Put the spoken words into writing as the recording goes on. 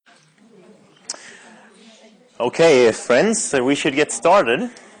Okay, friends, we should get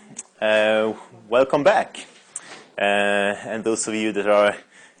started. Welcome back. And those of you that are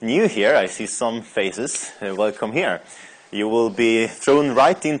new here, I see some faces. Welcome here. You will be thrown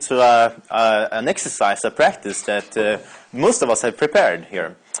right into an exercise, a practice that most of us have prepared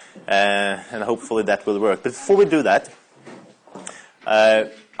here. And hopefully that will work. But before we do that,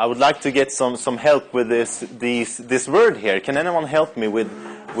 I would like to get some help with this word here. Can anyone help me with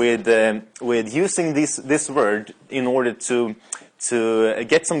using this word in order to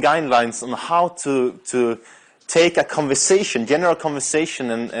get some guidelines on how to take a conversation, general conversation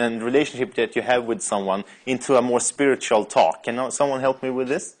and relationship that you have with someone into a more spiritual talk? Can someone help me with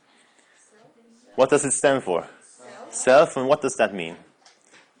this? What does it stand for? Self, and what does that mean?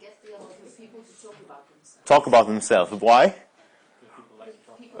 Get the other people to talk about themselves. Talk about themselves. Why?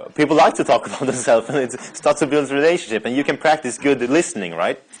 People like to talk about themselves, and it starts to build a relationship, and you can practice good listening,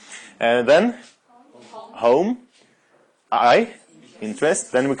 right? And then, home,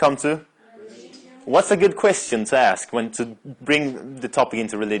 interest. Then we come to, what's a good question to ask when to bring the topic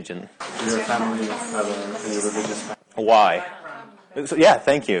into religion? Do your family have a religious background? Why? So, yeah,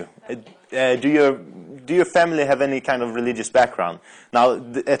 thank you. Do your family have any kind of religious background? Now,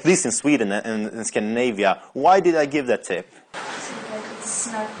 at least in Sweden and in Scandinavia, why did I give that tip?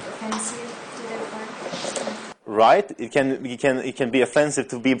 It's not offensive to their part. Right? It can be offensive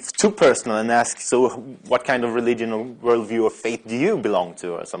to be too personal and ask, so what kind of religion or worldview or faith do you belong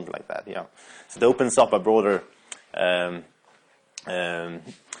to, or something like that? Yeah. So it opens up a broader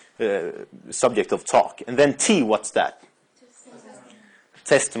subject of talk. And then T, what's that?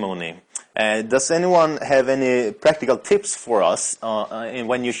 Testimony. Does anyone have any practical tips for us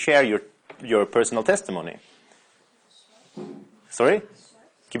when you share your personal testimony? Sorry?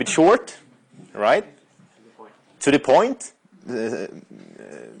 Keep it short, right? To the point.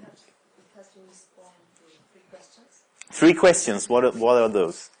 Three questions. What are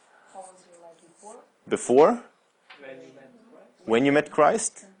those? Before? When you met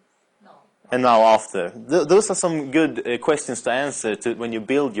Christ? And now after. Those are some good questions to answer when you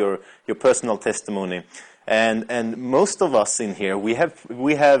build your personal testimony. And most of us in here, we have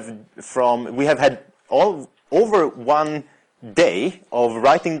had over 1 day of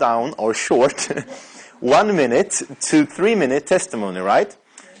writing down or short 1 minute to 3 minute testimony, right?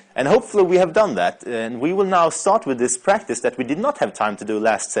 And hopefully we have done that. And we will now start with this practice that we did not have time to do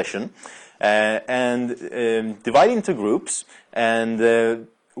last session, and divide into groups, and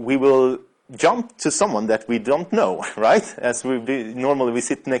we will jump to someone that we don't know, right? As normally we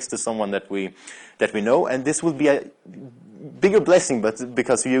sit next to someone that we know, and this will be a bigger blessing, but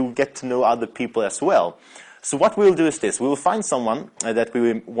because you get to know other people as well. So what we'll do is this: we will find someone that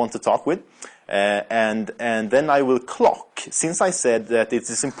we want to talk with, and then I will clock. Since I said that it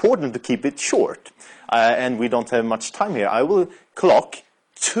is important to keep it short, and we don't have much time here, I will clock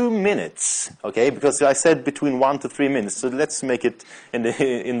 2 minutes, okay? Because I said between 1 to 3 minutes, so let's make it in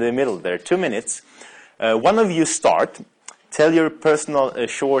the middle there. 2 minutes. One of you start, tell your personal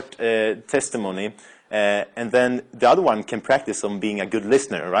short testimony, and then the other one can practice on being a good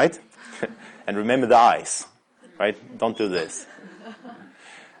listener, right? And remember the eyes, right? Don't do this.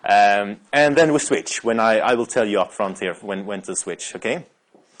 And then we switch. When I will tell you up front here when to switch, okay?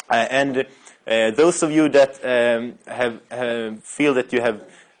 And those of you that feel that you have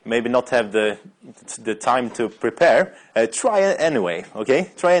maybe not have the time to prepare, try anyway,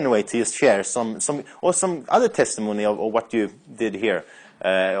 okay? Try anyway to just share some other testimony of what you did here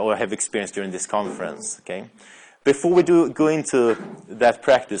or have experienced during this conference, okay? Before we go into that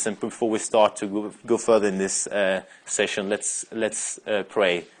practice and before we start to go further in this session, let's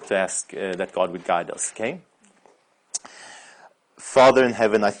pray to ask that God would guide us, okay? Father in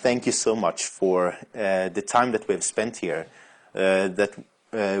heaven, I thank you so much for the time that we have spent here, that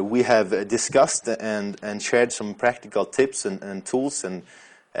we have discussed and shared some practical tips and tools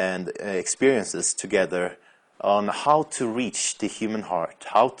and experiences together on how to reach the human heart,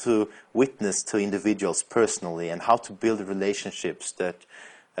 how to witness to individuals personally, and how to build relationships that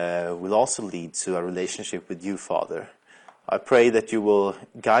will also lead to a relationship with you, Father. I pray that you will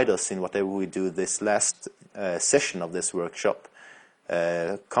guide us in whatever we do this last session of this workshop.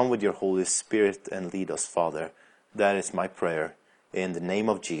 Come with your Holy Spirit and lead us, Father. That is my prayer. In the name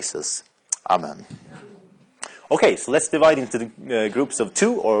of Jesus. Amen. Okay, so let's divide into the groups of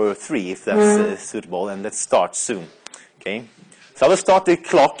 2 or 3 if that's suitable, and let's start soon. Okay, so I will start the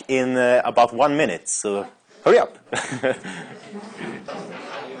clock in about 1 minute, so hurry up.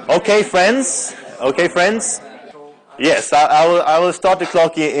 Okay, friends. Yes, I will start the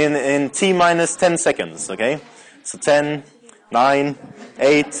clock in T minus 10 seconds, okay? So 10, 9,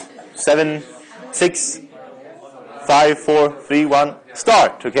 8, 7, 6, 5, 4, 3, 1,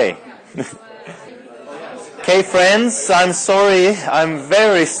 start. Okay. Okay, friends, I'm sorry. I'm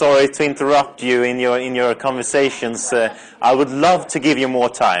very sorry to interrupt you in your conversations. I would love to give you more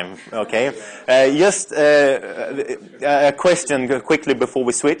time. Okay. Just a question quickly before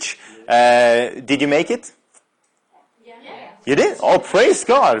we switch. Did you make it? Yeah. You did? Oh, praise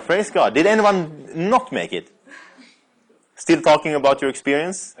God! Praise God! Did anyone not make it? Still talking about your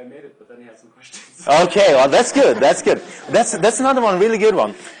experience? I made it, but then he had some questions. Okay, well that's good. That's good. That's another one, really good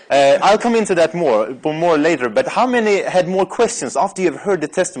one. I'll come into that more later. But how many had more questions after you've heard the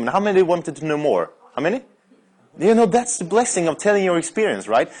testimony? How many wanted to know more? How many? You know, that's the blessing of telling your experience,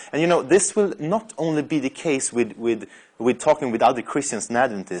 right? And you know, this will not only be the case with talking with other Christians and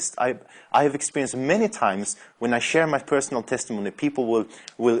Adventists. I have experienced many times when I share my personal testimony, people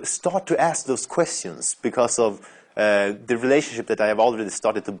will start to ask those questions because of the relationship that I have already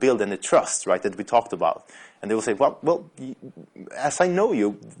started to build and the trust, right, that we talked about. And they will say, well, as I know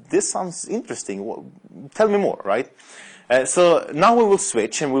you, this sounds interesting. Well, tell me more, right? So now we will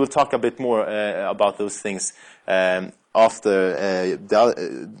switch and we will talk a bit more about those things after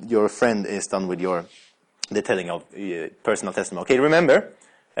your friend is done with the telling of personal testimony. Okay, remember,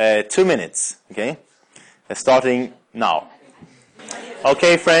 2 minutes, okay? Starting now.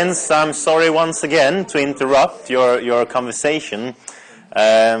 Okay, friends, I'm sorry once again to interrupt your conversation.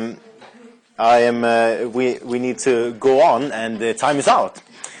 We need to go on, and the time is out.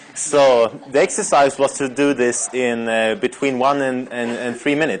 So the exercise was to do this in between 1 and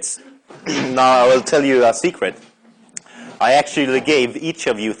 3 minutes. Now I will tell you a secret. I actually gave each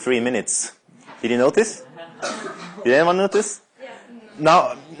of you 3 minutes. Did you notice? Did anyone notice?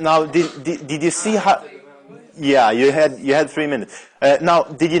 Now, did you see how? Yeah, you had 3 minutes. Now,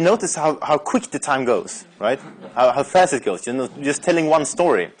 did you notice how quick the time goes? Right? How fast it goes? You know, just telling one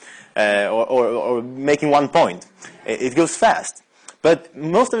story or making one point. It goes fast. But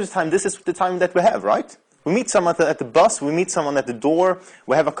most of the time, this is the time that we have, right? We meet someone at the bus, we meet someone at the door,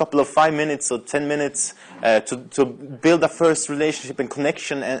 we have a couple of 5 minutes or 10 minutes to build a first relationship and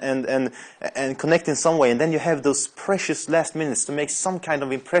connection and connect in some way. And then you have those precious last minutes to make some kind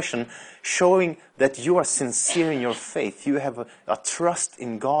of impression, showing that you are sincere in your faith. You have a trust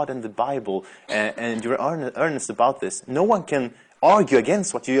in God and the Bible, and you're earnest about this. No one can argue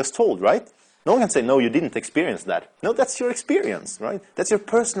against what you just told, right? No one can say, no, you didn't experience that. No, that's your experience, right? That's your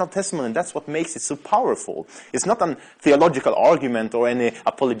personal testimony, and that's what makes it so powerful. It's not a theological argument or any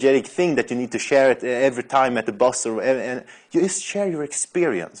apologetic thing that you need to share it every time at the bus. And you just share your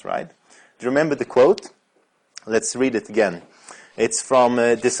experience, right? Do you remember the quote? Let's read it again. It's from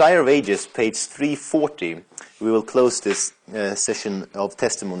Desire of Ages, page 340. We will close this session of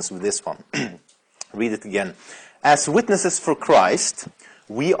testimonies with this one. Read it again. As witnesses for Christ,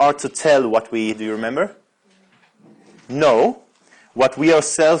 we are to tell what we, do you remember? No. What we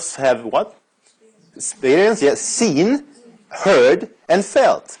ourselves have, what? Experienced, yes, seen, heard, and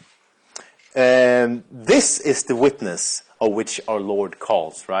felt. This is the witness of which our Lord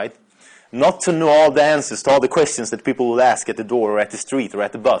calls, right? Not to know all the answers to all the questions that people will ask at the door or at the street or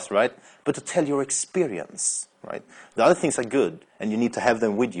at the bus, right? But to tell your experience, right? The other things are good, and you need to have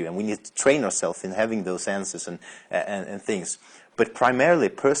them with you, and we need to train ourselves in having those answers and things. But primarily,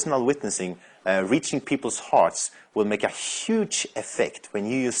 personal witnessing, reaching people's hearts, will make a huge effect when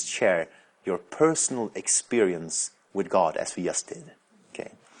you just share your personal experience with God, as we just did.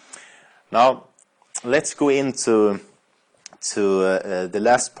 Okay. Now, let's go into the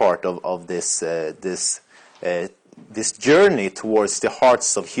last part of this journey towards the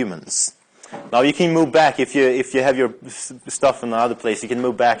hearts of humans. Now you can move back if you have your stuff in another place. You can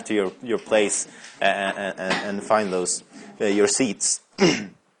move back to your place and find those your seats.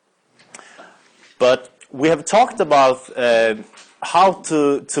 But we have talked about how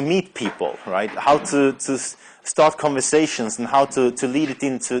to meet people, right? How to start conversations and how to lead it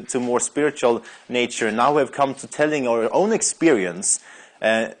into more spiritual nature. Now we have come to telling our own experience.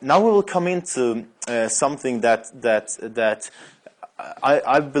 Now we will come into something that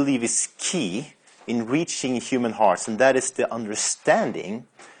I believe is key in reaching human hearts, and that is the understanding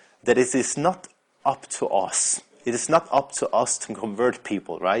that it is not up to us. It is not up to us to convert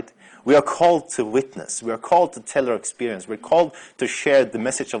people, right? We are called to witness. We are called to tell our experience. We're called to share the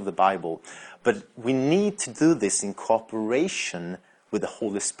message of the Bible. But we need to do this in cooperation with the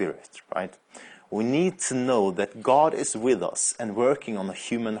Holy Spirit, right? We need to know that God is with us and working on the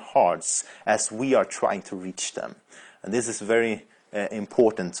human hearts as we are trying to reach them. And this is very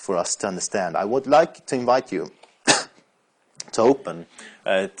important for us to understand. I would like to invite you to open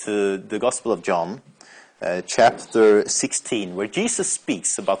to the Gospel of John, chapter 16, where Jesus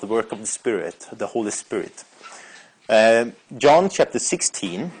speaks about the work of the Spirit, the Holy Spirit. John chapter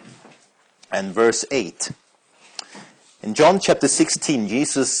 16 and verse 8. In John chapter 16,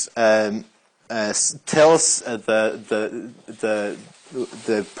 Jesus tells the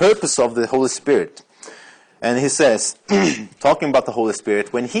purpose of the Holy Spirit. And he says, talking about the Holy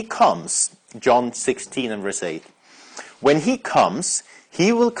Spirit, when he comes, John 16 and verse 8, when he comes,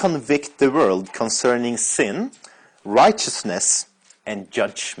 he will convict the world concerning sin, righteousness, and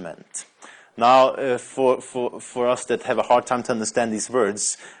judgment. Now, for us that have a hard time to understand these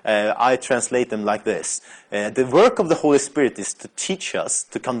words, I translate them like this. The work of the Holy Spirit is to teach us,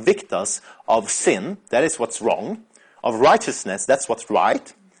 to convict us of sin, that is what's wrong, of righteousness, that's what's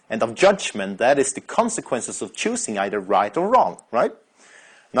right, and of judgment, that is the consequences of choosing either right or wrong, right?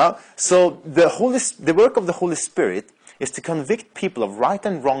 Now, so the work of the Holy Spirit is to convict people of right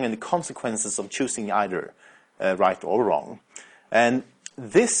and wrong and the consequences of choosing either right or wrong. And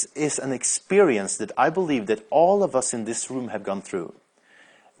this is an experience that I believe that all of us in this room have gone through.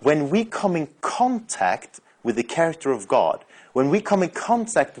 When we come in contact with the character of God, when we come in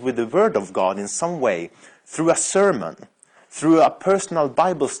contact with the Word of God in some way, through a sermon, through a personal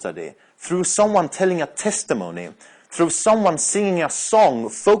Bible study, through someone telling a testimony, through someone singing a song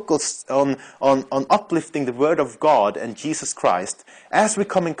focused on uplifting the Word of God and Jesus Christ, as we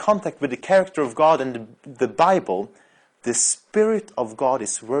come in contact with the character of God and the Bible, the Spirit of God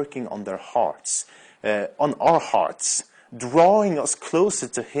is working on their hearts, on our hearts, drawing us closer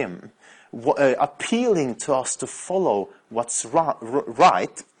to Him, appealing to us to follow what's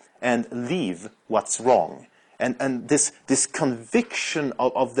right and leave what's wrong. And this conviction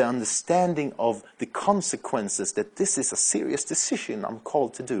of the understanding of the consequences, that this is a serious decision I'm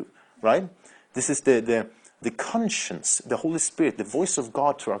called to do, right? This is the conscience, the Holy Spirit, the voice of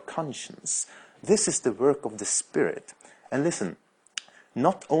God to our conscience. This is the work of the Spirit. And listen,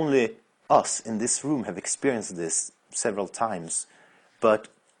 not only us in this room have experienced this several times, but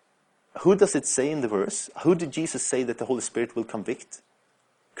who does it say in the verse? Who did Jesus say that the Holy Spirit will convict?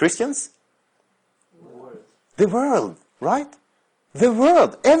 Christians? The world, right? The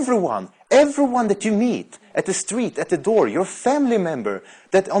world, everyone that you meet at the street, at the door, your family member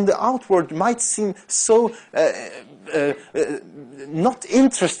that on the outward might seem so not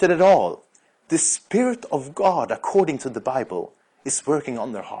interested at all. The Spirit of God, according to the Bible, is working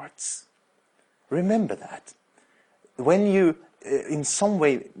on their hearts. Remember that. When you, in some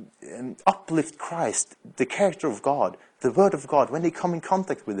way, uplift Christ, the character of God, the Word of God, when they come in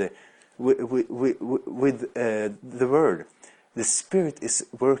contact with the Word, the Spirit is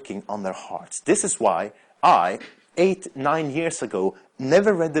working on their hearts. This is why I, 8-9 years ago,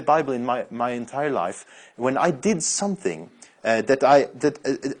 never read the Bible in my entire life. When I did something I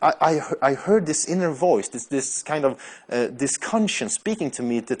heard this inner voice, this kind of this conscience speaking to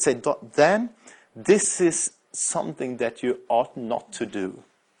me that said, Dan, this is something that you ought not to do.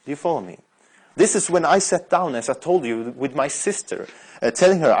 Do you follow me? This is when I sat down, as I told you, with my sister,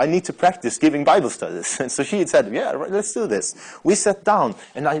 telling her I need to practice giving Bible studies. And so she had said, yeah, right, let's do this. We sat down,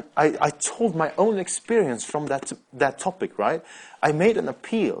 and I told my own experience from that topic, right? I made an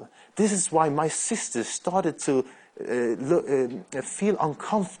appeal. This is why my sister started to feel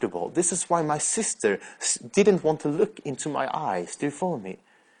uncomfortable. This is why my sister didn't want to look into my eyes. Do you follow me?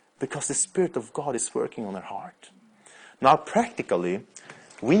 Because the Spirit of God is working on her heart. Now, practically,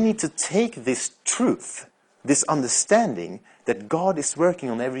 we need to take this truth, this understanding that God is working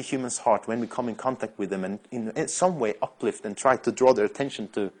on every human's heart when we come in contact with them and in some way uplift and try to draw their attention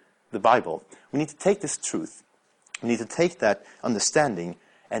to the Bible. We need to take this truth. We need to take that understanding,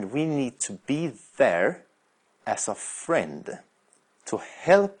 and we need to be there as a friend to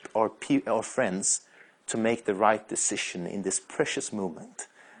help our friends to make the right decision in this precious moment.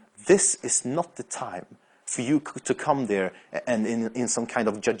 This is not the time for you to come there and in some kind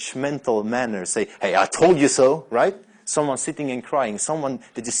of judgmental manner say, hey, I told you so, right? Someone sitting and crying, someone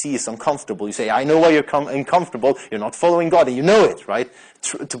that you see is uncomfortable. You say, I know why you're uncomfortable. You're not following God, and you know it, right?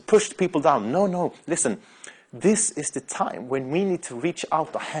 To push people down. No, listen. This is the time when we need to reach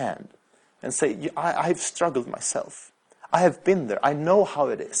out a hand and say, I've struggled myself. I have been there. I know how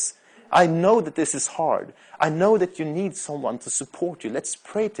it is. I know that this is hard. I know that you need someone to support you. Let's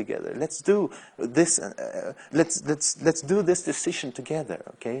pray together. Let's do this. Let's do this decision together.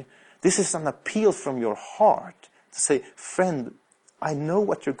 Okay? This is an appeal from your heart to say, friend, I know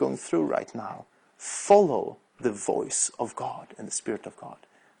what you're going through right now. Follow the voice of God and the Spirit of God.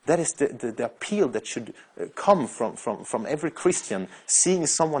 That is the appeal that should come from every Christian seeing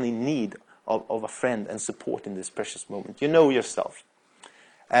someone in need of a friend and support in this precious moment. You know yourself.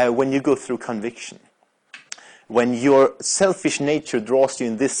 When you go through conviction, when your selfish nature draws you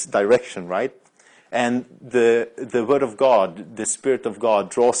in this direction, right? and the Word of God, the Spirit of God,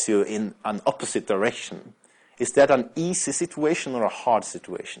 draws you in an opposite direction. Is that an easy situation or a hard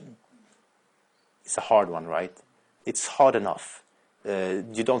situation? It's a hard one, right? It's hard enough.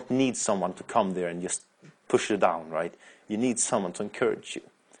 You don't need someone to come there and just push you down, right? You need someone to encourage you.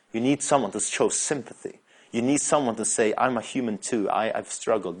 You need someone to show sympathy. You need someone to say, I'm a human too. I've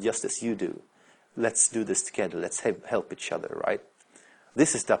struggled just as you do. Let's do this together. Let's help each other, right?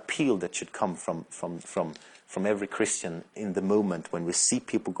 This is the appeal that should come from every Christian in the moment when we see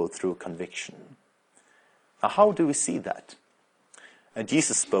people go through a conviction. Now, how do we see that?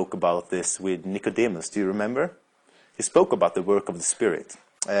 Jesus spoke about this with Nicodemus. Do you remember? He spoke about the work of the Spirit.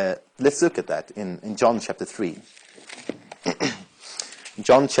 Let's look at that in John chapter 3.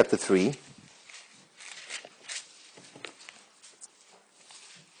 John chapter 3.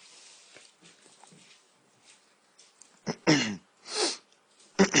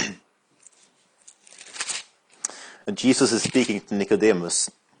 And Jesus is speaking to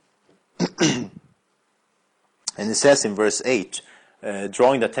Nicodemus. And it says in verse 8,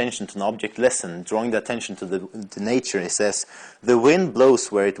 drawing the attention to an object lesson, drawing the attention to the nature, it says, the wind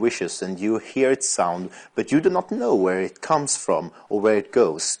blows where it wishes, and you hear its sound, but you do not know where it comes from or where it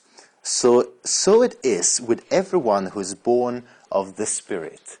goes. So it is with everyone who is born of the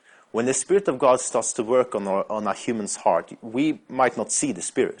Spirit. When the Spirit of God starts to work on a human's heart, we might not see the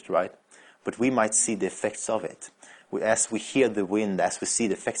Spirit, right? But we might see the effects of it. As we hear the wind, as we see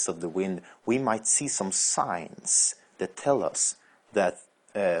the effects of the wind, we might see some signs that tell us that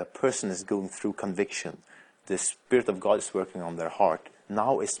a person is going through conviction. The Spirit of God is working on their heart.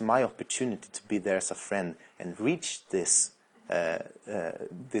 Now is my opportunity to be there as a friend and reach this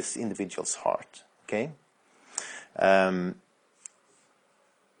individual's heart. Okay.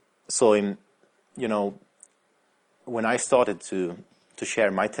 So, when I started to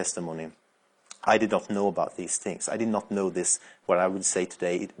share my testimony, I did not know about these things. I did not know this, what I would say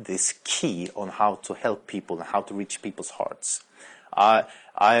today, this key on how to help people and how to reach people's hearts. I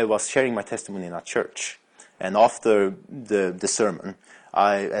was sharing my testimony in a church, and after the sermon,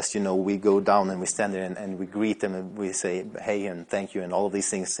 as you know, we go down and we stand there and we greet them and we say, hey, and thank you, and all of these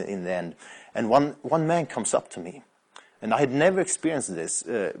things in the end. And one man comes up to me, and I had never experienced this.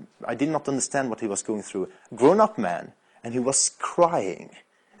 I did not understand what he was going through. Grown-up man, and he was crying.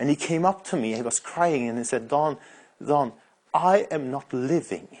 And he came up to me, he was crying, and he said, Don, I am not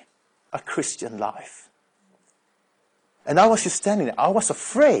living a Christian life. And I was just standing there. I was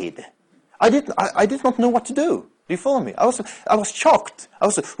afraid. I did not know what to do. Do you follow me? I was shocked.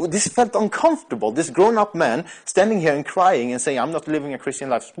 This felt uncomfortable. This grown-up man standing here and crying and saying, I'm not living a Christian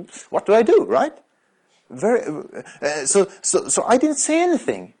life. What do I do, right? So I didn't say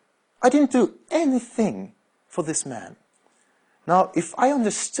anything. I didn't do anything for this man. Now, if I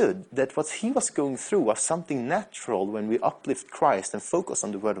understood that what he was going through was something natural when we uplift Christ and focus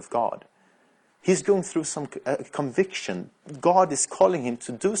on the Word of God, he's going through some conviction. God is calling him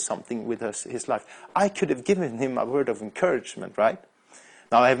to do something with his life. I could have given him a word of encouragement, right?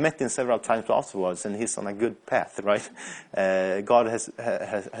 Now, I have met him several times afterwards, and he's on a good path, right? God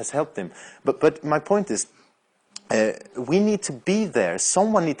has helped him. But my point is, we need to be there.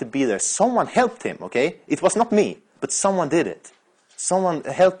 Someone need to be there. Someone helped him, okay? It was not me. But someone did it. Someone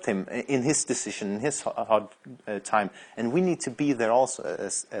helped him in his decision, in his hard time. And we need to be there also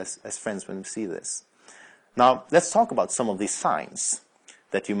as friends when we see this. Now, let's talk about some of these signs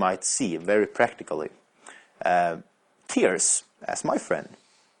that you might see very practically. Tears, as my friend,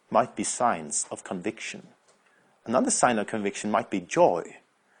 might be signs of conviction. Another sign of conviction might be joy.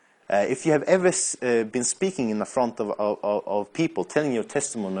 If you have ever been speaking in the front of people, telling your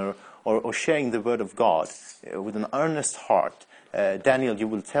testimony or sharing the Word of God with an earnest heart, Daniel, you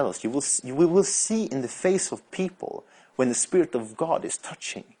will tell us, we will see in the face of people when the Spirit of God is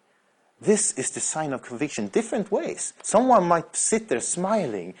touching. This is the sign of conviction, different ways. Someone might sit there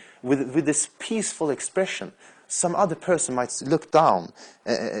smiling with this peaceful expression. Some other person might look down,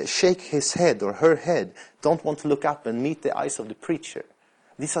 shake his head or her head, don't want to look up and meet the eyes of the preacher.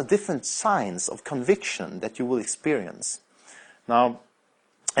 These are different signs of conviction that you will experience. Now,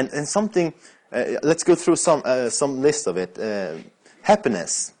 and something, let's go through some list of it.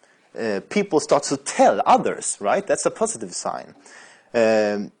 Happiness. People start to tell others, right? That's a positive sign.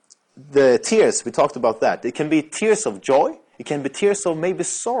 The tears, we talked about that. It can be tears of joy. It can be tears of maybe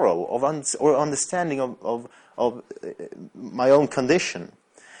sorrow or understanding of my own condition.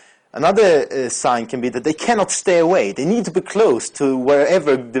 Another sign can be that they cannot stay away. They need to be close to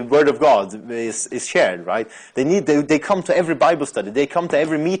wherever the Word of God is shared, right? They come to every Bible study. They come to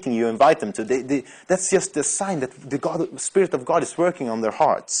every meeting you invite them to. That's just a sign that the Spirit of God is working on their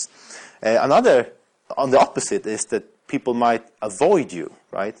hearts. Another on the opposite is that people might avoid you,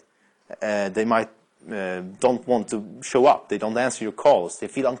 right? They might don't want to show up. They don't answer your calls. They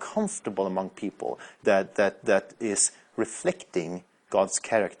feel uncomfortable among people that is reflecting God's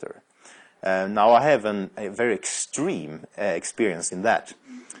character. Now I have a very extreme experience in that.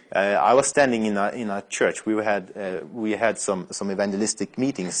 I was standing in a church. We had some evangelistic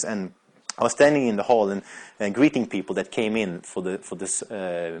meetings, and I was standing in the hall and greeting people that came in for this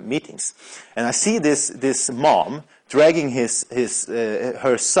meetings. And I see this mom dragging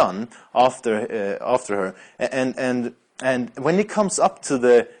her son after her, and when he comes up to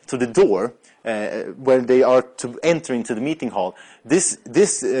the door where they are to enter into the meeting hall, this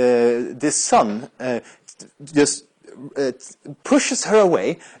son just pushes her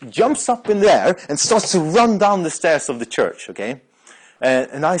away, jumps up in the air, and starts to run down the stairs of the church. Okay.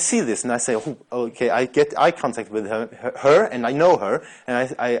 And I see this, and I say, oh, okay, I get eye contact with her, and I know her,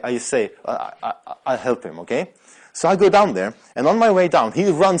 and I say, I'll help him, okay? So I go down there, and on my way down, he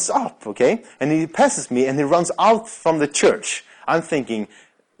runs up, okay? And he passes me, and he runs out from the church. I'm thinking,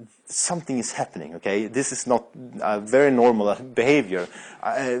 something is happening, okay? This is not very normal behavior.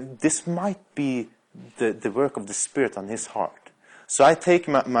 This might be the work of the Spirit on his heart. So I take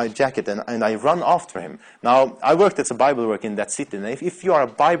my jacket and I run after him. Now, I worked as a Bible worker in that city. And if you are a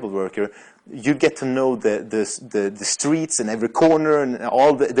Bible worker, you get to know the streets and every corner and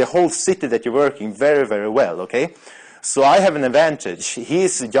all the whole city that you're working very, very well, okay? So I have an advantage. He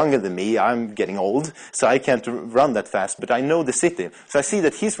is younger than me. I'm getting old, so I can't run that fast. But I know the city. So I see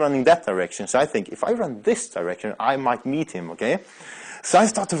that he's running that direction. So I think, if I run this direction, I might meet him, okay? So I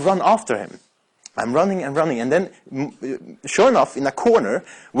start to run after him. I'm running and running, and then, sure enough, in a corner,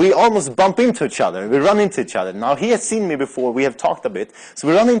 we almost bump into each other. We run into each other. Now, he has seen me before. We have talked a bit. So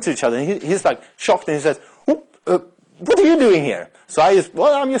we run into each other, and he's like shocked, and he says, what are you doing here? So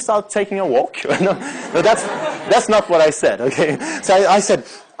I'm just out taking a walk. No, that's not what I said, okay? So I said,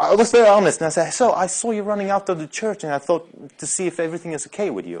 I was very honest, and I said, so I saw you running out of the church, and I thought to see if everything is okay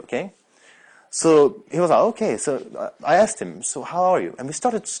with you, okay? So he was like, okay. So I asked him, so how are you? And we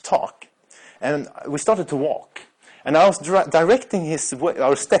started to talk. And we started to walk. And I was directing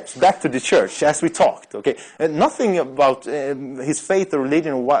our steps back to the church as we talked, okay? And nothing about his faith or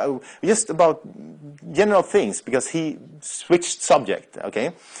religion, just about general things, because he switched subject,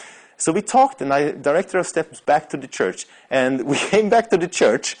 okay? So we talked, and I directed our steps back to the church. And we came back to the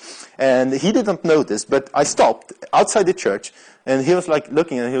church, and he didn't notice, but I stopped outside the church, and he was like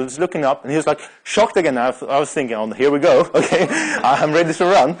looking, and he was looking up, and he was like shocked again. I was thinking, oh, here we go, okay? I'm ready to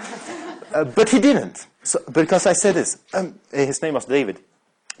run. But he didn't, because I said this. His name was David.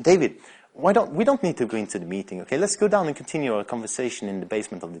 David, we don't need to go into the meeting, okay? Let's go down and continue our conversation in the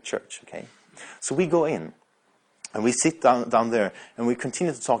basement of the church, okay? So we go in, and we sit down there, and we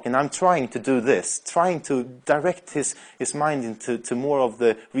continue to talk. And I'm trying to do this, trying to direct his mind into more of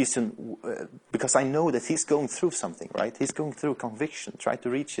the reason, because I know that he's going through something, right? He's going through conviction, trying to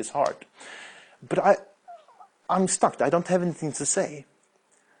reach his heart. But I'm stuck. I don't have anything to say.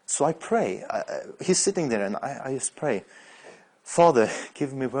 So I pray. He's sitting there, and I just pray, Father,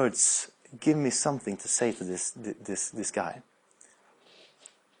 give me words. Give me something to say to this guy.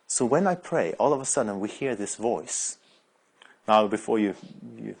 So when I pray, all of a sudden we hear this voice. Now, before you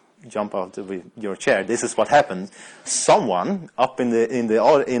jump out of your chair, this is what happened. Someone up in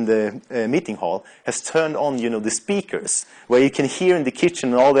the meeting hall has turned on, the speakers, where you can hear in the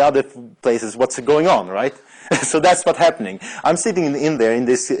kitchen and all the other places what's going on, right? So that's what's happening. I'm sitting in there in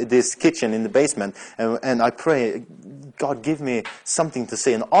this kitchen in the basement, and I pray, God, give me something to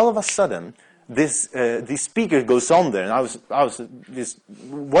say. And all of a sudden, this speaker goes on there, and I was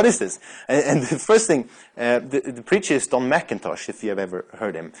what is this? And the first thing, the preacher is Don McIntosh, if you have ever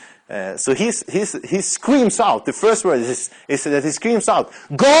heard him. So he screams out. The first word is that he screams out,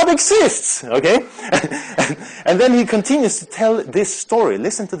 "God exists!" Okay, and then he continues to tell this story.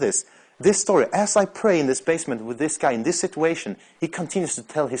 Listen to this. This story, as I pray in this basement with this guy in this situation, he continues to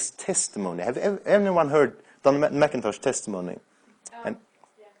tell his testimony. Have anyone heard Don McIntosh's testimony? And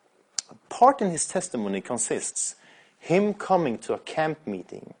part in his testimony consists him coming to a camp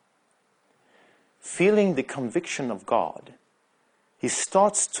meeting, feeling the conviction of God. He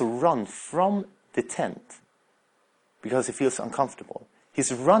starts to run from the tent because he feels uncomfortable.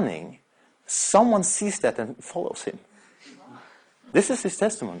 He's running. Someone sees that and follows him. This is his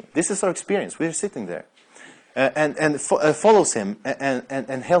testimony. This is our experience. We're sitting there and follows him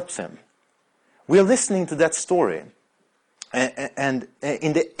and helps him. We're listening to that story. And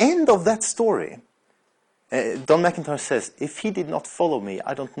in the end of that story, Don McIntosh says, if he did not follow me,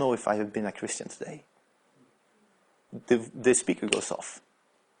 I don't know if I have been a Christian today. The speaker goes off.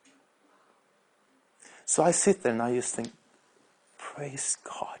 So I sit there and I just think, praise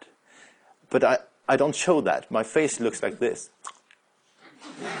God. But I don't show that. My face looks like this.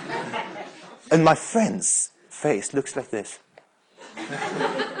 And my friend's face looks like this.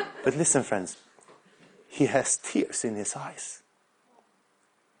 But listen, friends, he has tears in his eyes.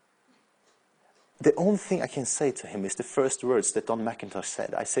 The only thing I can say to him is the first words that Don McIntosh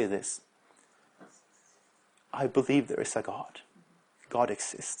said. I say this: I believe there is a God. God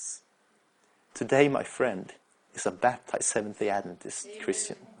exists. Today, my friend is a baptized Seventh-day Adventist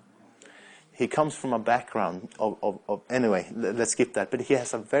Christian. He comes from a background of anyway, let's skip that. But he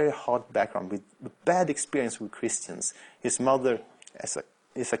has a very hard background with bad experience with Christians. His mother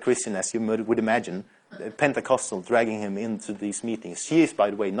is a Christian, as you would imagine, Pentecostal, dragging him into these meetings. She is, by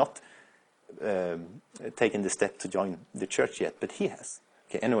the way, not taken the step to join the church yet, but he has.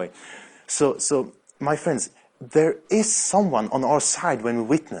 Okay, anyway. So my friends, there is someone on our side when we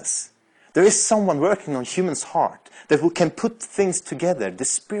witness. There is someone working on human's heart that can put things together. The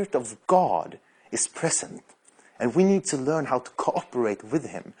Spirit of God is present. And we need to learn how to cooperate with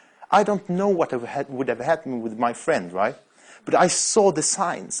him. I don't know what would have happened with my friend, right? But I saw the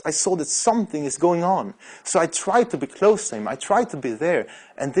signs. I saw that something is going on. So I tried to be close to him. I tried to be there.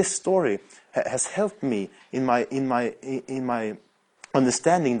 And this story has helped me in my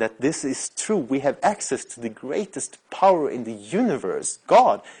understanding that this is true. We have access to the greatest power in the universe.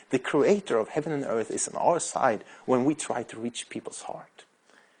 God, the creator of heaven and earth, is on our side when we try to reach people's heart.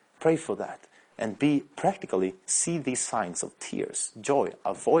 Pray for that. And see these signs of tears, joy,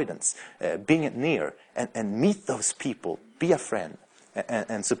 avoidance, being near, and meet those people. Be a friend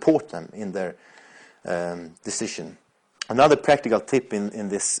and support them in their decision. Another practical tip in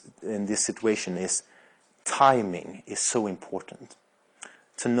this situation is timing is so important.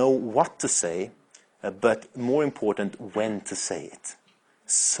 To know what to say, but more important, when to say it.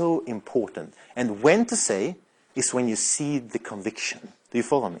 So important. And when to say is when you see the conviction. Do you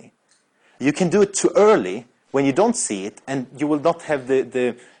follow me? You can do it too early when you don't see it, and you will not have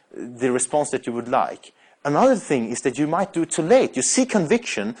the response that you would like. Another thing is that you might do it too late. You see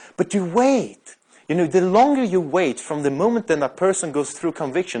conviction, but you wait. You know, the longer you wait from the moment that a person goes through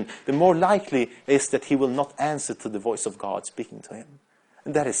conviction, the more likely is that he will not answer to the voice of God speaking to him.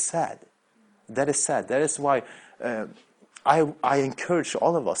 And that is sad. That is sad. That is why I encourage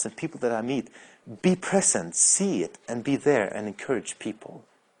all of us and people that I meet, be present, see it, and be there and encourage people.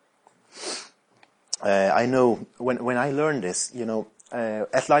 I know when I learned this, you know,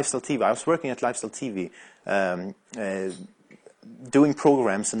 at Lifestyle TV, I was working at Lifestyle TV, doing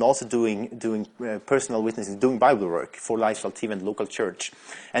programs and also doing personal witnessing, doing Bible work for Lifestyle TV and local church.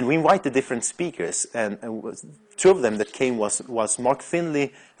 And we invited different speakers, and two of them that came was Mark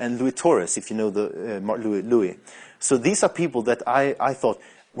Finley and Louis Torres, if you know the Louis. So these are people that I thought,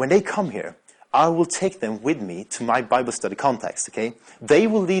 when they come here, I will take them with me to my Bible study contacts, okay? They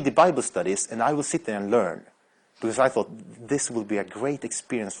will lead the Bible studies, and I will sit there and learn. Because I thought this will be a great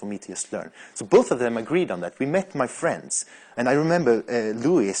experience for me to just learn. So both of them agreed on that. We met my friends. And I remember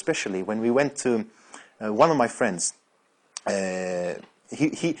Louis especially, when we went to one of my friends.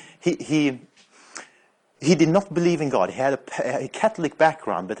 He did not believe in God. He had a Catholic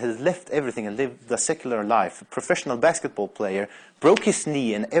background, but had left everything and lived a secular life. A professional basketball player, broke his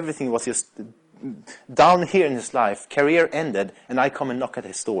knee, and everything was just down here in his life. Career ended, and I come and knock at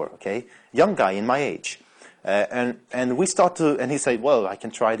his door, okay? Young guy in my age. And we start to, and he said, well, I can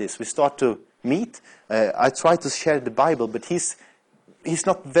try this. We start to meet. I try to share the Bible, but he's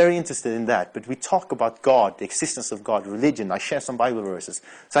not very interested in that. But we talk about God, the existence of God, religion. I share some Bible verses.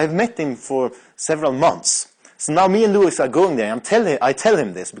 So I've met him for several months. So now me and Louis are going there. I tell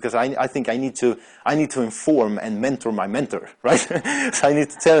him this because I think I need to inform and mentor my mentor, right? So I need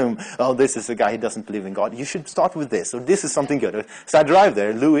to tell him, oh, this is a guy who doesn't believe in God. You should start with this, or this is something good. So I drive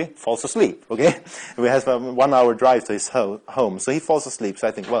there. Louis falls asleep, okay? We have a 1 hour drive to his home. So he falls asleep. So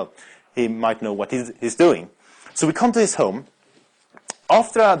I think, well, he might know what he's doing. So we come to his home.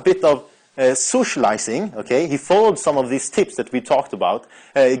 After a bit of socializing, okay, he followed some of these tips that we talked about,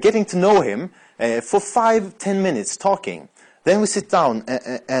 getting to know him, for 5-10 minutes talking. Then we sit down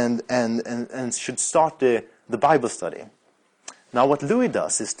and should start the Bible study. Now what Louis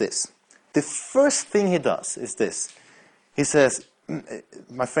does is this. The first thing he does is this. He says,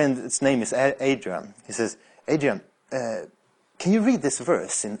 my friend's name is Adrian. He says, Adrian, can you read this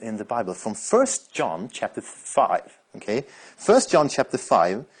verse in the Bible from 1 John chapter 5? Okay, 1 John chapter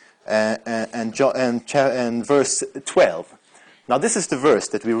 5 and verse 12. Now this is the verse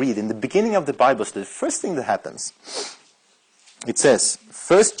that we read in the beginning of the Bible study. The first thing that happens, it says,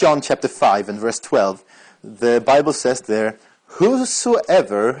 1 John chapter 5 and verse 12, the Bible says there,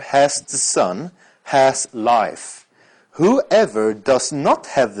 whosoever has the Son has life. Whoever does not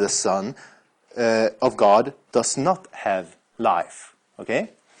have the Son of God does not have life. Okay?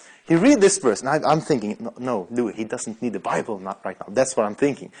 You read this verse, and I'm thinking, no, Louis, he doesn't need the Bible right now. That's what I'm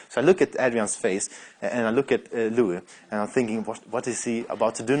thinking. So I look at Adrian's face, and I look at Louis, and I'm thinking, what is he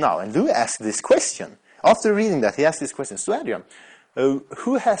about to do now? And Louis asked this question. After reading that, he asked this question. So Adrian,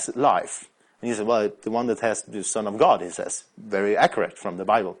 who has life? And he said, well, the one that has the Son of God, he says. Very accurate from the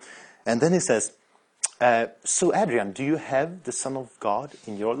Bible. And then he says, so Adrian, do you have the Son of God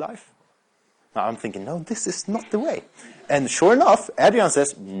in your life? Now I'm thinking, no, this is not the way. And sure enough, Adrian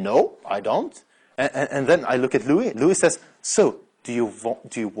says, no, I don't. And then I look at Louis. Louis says, so do you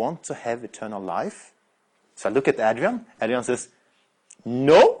want to have eternal life? So I look at Adrian. Adrian says,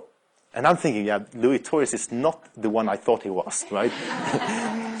 no. And I'm thinking, yeah, Louis Torres is not the one I thought he was, right?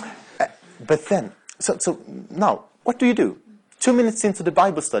 But then, so now, what do? 2 minutes into the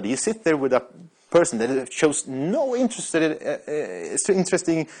Bible study, you sit there with a person that shows no interest at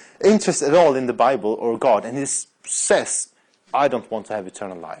all in the Bible or God, and he says, I don't want to have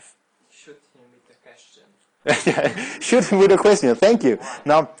eternal life. Shoot him with a question. Yeah, shoot him with a question. Thank you.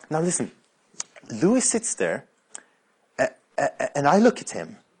 Now listen. Louis sits there, and I look at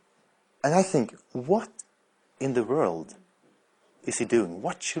him, and I think, what in the world is he doing?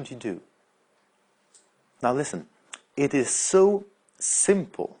 What should he do? Now listen. It is so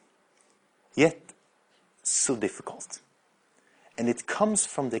simple, yet so difficult. And it comes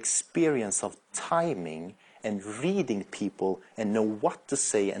from the experience of timing and reading people and know what to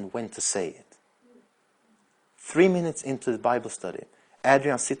say and when to say it. 3 minutes into the Bible study,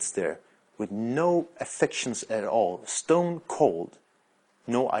 Adrian sits there with no affections at all, stone cold.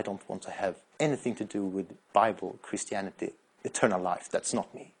 No, I don't want to have anything to do with Bible, Christianity, eternal life. That's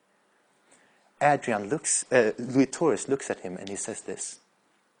not me. Louis Torres looks at him and he says this.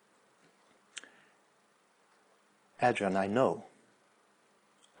 Adrian, I know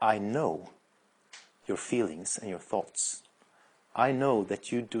your feelings and your thoughts. I know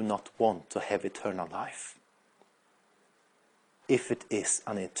that you do not want to have eternal life. If it is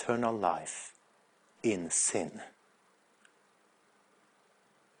an eternal life in sin.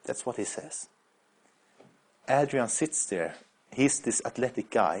 That's what he says. Adrian sits there. He's this athletic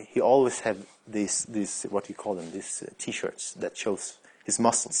guy. He always have these what you call them, these t-shirts that shows his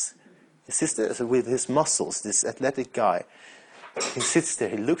muscles. He sits there with his muscles, this athletic guy. He sits there,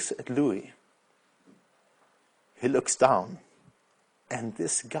 he looks at Louis. He looks down. And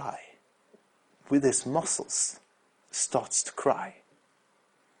this guy, with his muscles, starts to cry.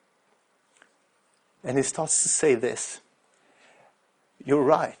 And he starts to say this. You're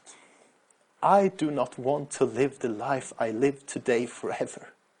right. I do not want to live the life I live today forever.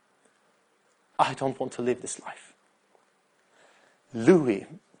 I don't want to live this life. Louis,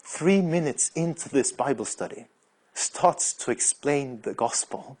 3 minutes into this Bible study, starts to explain the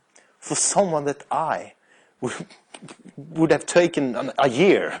gospel for someone that I would have taken a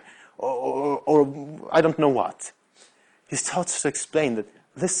year or I don't know what. He starts to explain that,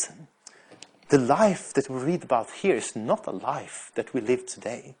 listen, the life that we read about here is not a life that we live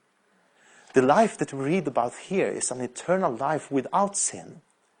today. The life that we read about here is an eternal life without sin.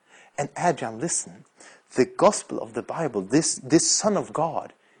 And Adrian, listen, the gospel of the Bible, this Son of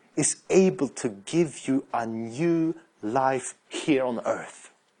God, is able to give you a new life here on earth.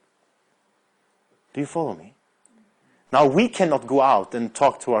 Do you follow me? Now, we cannot go out and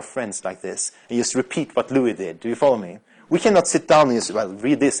talk to our friends like this and just repeat what Louis did. Do you follow me? We cannot sit down and just,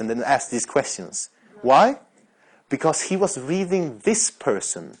 read this and then ask these questions. Why? Because he was reading this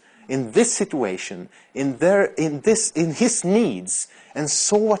person in this situation, in his needs, and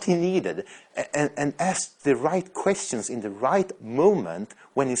saw what he needed, and asked the right questions in the right moment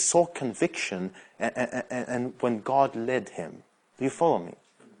when he saw conviction and when God led him. Do you follow me?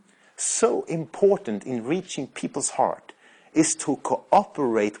 So important in reaching people's heart is to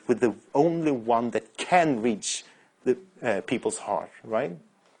cooperate with the only one that can reach the people's heart, right?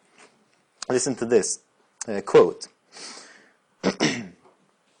 Listen to this quote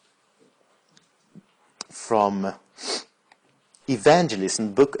from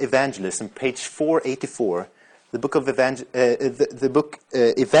Evangelism, book Evangelism, page 484. The book of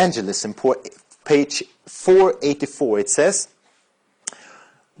Evangelism, page 484. It says,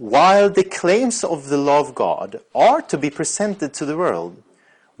 while the claims of the law of God are to be presented to the world,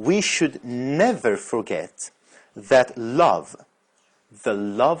 we should never forget that love, the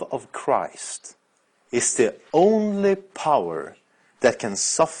love of Christ, is the only power that can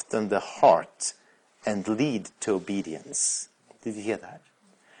soften the heart and lead to obedience. Did you hear that?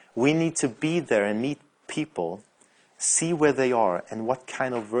 We need to be there and meet people See where they are and what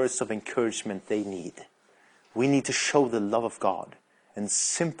kind of words of encouragement they need. We need to show the love of God and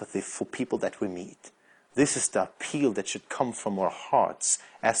sympathy for people that we meet. This is the appeal that should come from our hearts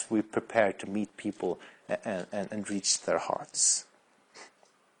as we prepare to meet people and reach their hearts.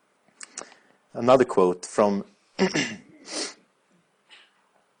 Another quote from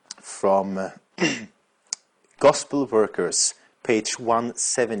Gospel Workers, page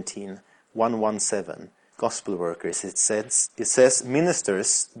 117. Gospel Workers. It says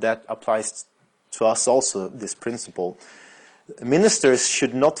ministers, that applies to us also, this principle. Ministers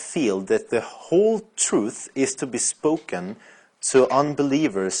should not feel that the whole truth is to be spoken to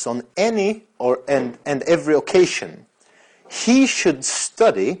unbelievers on any and every occasion. He should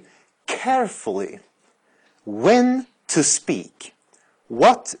study carefully when to speak,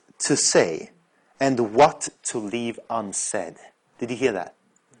 what to say, and what to leave unsaid. Did you hear that?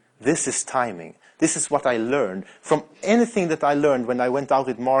 This is timing. This is what I learned from anything that I learned when I went out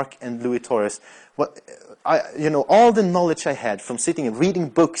with Mark and Louis Torres. All the knowledge I had from sitting and reading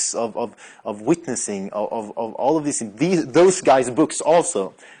books of witnessing, of all of those guys' books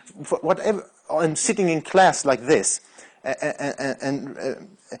also, whatever, and sitting in class like this, and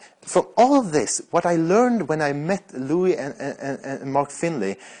from all of this, what I learned when I met Louis and Mark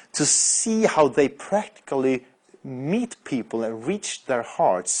Finley, to see how they practically meet people and reach their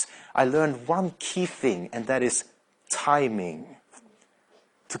hearts, I learned one key thing, and that is timing.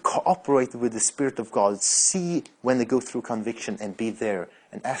 To cooperate with the Spirit of God, see when they go through conviction and be there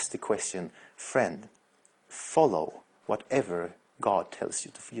and ask the question, friend, follow whatever God tells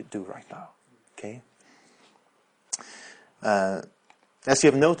you to do right now. Okay? As you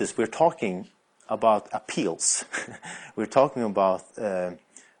have noticed, we're talking about appeals. We're talking about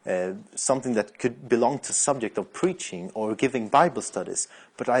something that could belong to subject of preaching or giving Bible studies.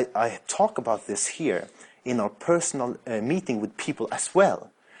 But I talk about this here in our personal meeting with people as well.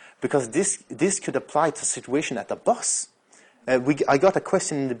 Because this could apply to a situation at a bus. I got a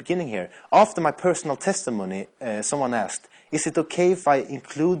question in the beginning here. After my personal testimony, someone asked, is it okay if I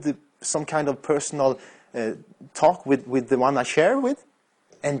include some kind of personal talk with the one I share with?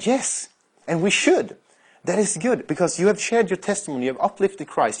 And yes, and we should. That is good, because you have shared your testimony, you have uplifted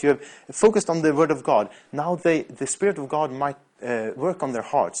Christ, you have focused on the Word of God. Now the Spirit of God might work on their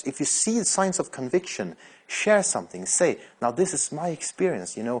hearts. If you see signs of conviction, share something. Say, now this is my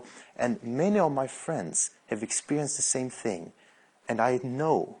experience, and many of my friends have experienced the same thing. And I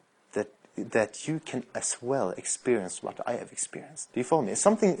know that you can as well experience what I have experienced. Do you follow me?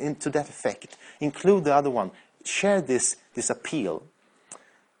 Something to that effect. Include the other one. Share this appeal.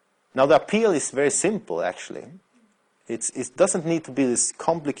 Now the appeal is very simple, actually. It doesn't need to be this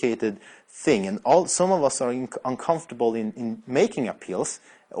complicated thing. And some of us are uncomfortable in making appeals,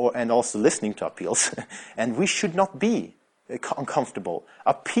 and also listening to appeals. And we should not be uncomfortable.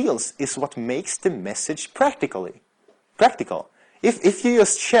 Appeals is what makes the message practical. If you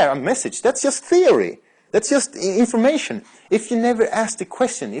just share a message, that's just theory. That's just information. If you never ask the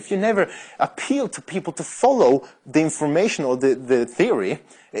question, if you never appeal to people to follow the information or the theory,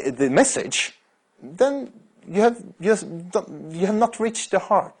 the message, then you have not reached the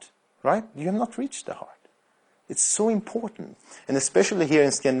heart, right? You have not reached the heart. It's so important. And especially here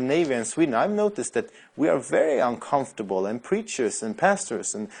in Scandinavia and Sweden, I've noticed that we are very uncomfortable, and preachers and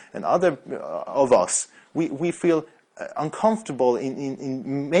pastors and other of us, we feel uncomfortable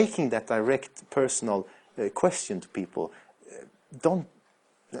in making that direct personal question to people.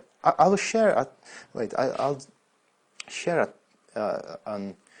 I'll share a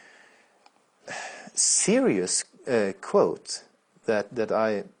serious quote that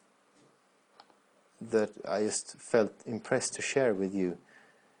I just felt impressed to share with you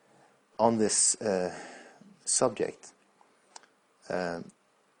on this subject.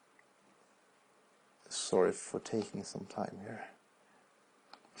 Sorry for taking some time here.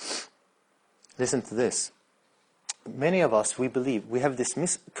 Listen to this. Many of us, we believe, we have this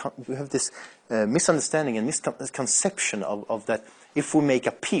misunderstanding and misconception of that if we make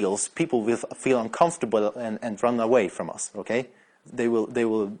appeals, people will feel uncomfortable and run away from us, okay? They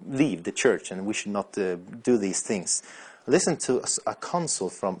will leave the church, and we should not do these things. Listen to a counsel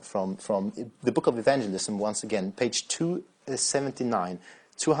from the book of Evangelism once again, page 279.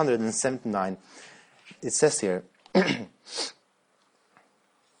 It says here,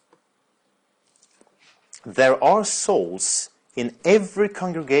 there are souls in every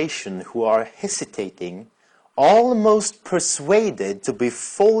congregation who are hesitating, almost persuaded to be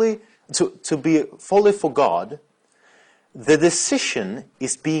fully for God. The decision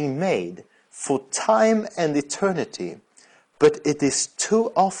is being made for time and eternity, but it is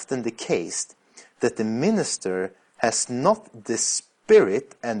too often the case that the minister has not the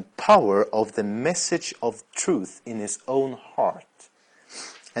spirit and power of the message of truth in his own heart.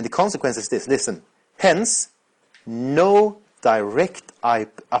 And the consequence is this, listen, hence, no direct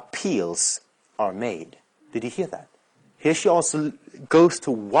appeals are made. Did you hear that? Here she also goes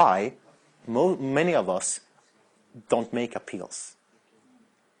to why many of us don't make appeals.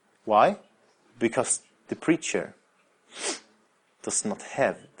 Why? Because the preacher does not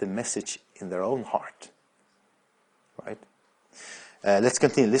have the message in their own heart. Right? Let's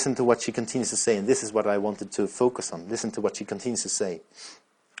continue. Listen to what she continues to say, and this is what I wanted to focus on. Listen to what she continues to say.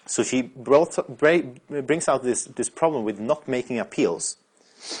 So she brings out this problem with not making appeals.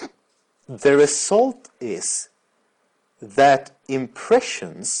 The result is that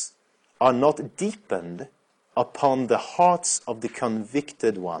impressions are not deepened upon the hearts of the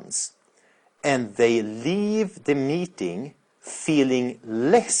convicted ones, and they leave the meeting feeling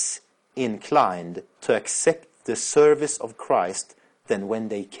less inclined to accept the service of Christ than when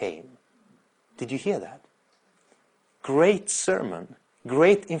they came. Did you hear that? Great sermon,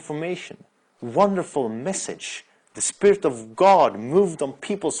 great information, wonderful message. The Spirit of God moved on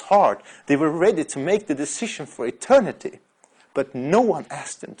people's heart. They were ready to make the decision for eternity. But no one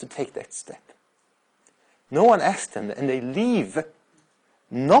asked them to take that step. No one asked them, and they leave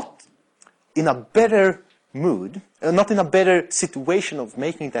not in a better mood, not in a better situation of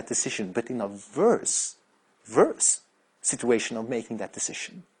making that decision, but in a worse situation of making that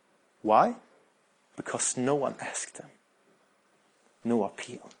decision. Why? Because no one asked them. No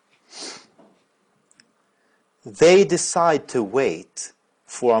appeal. They decide to wait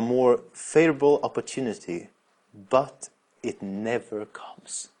for a more favorable opportunity, but it never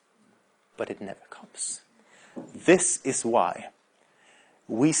comes. But it never comes. This is why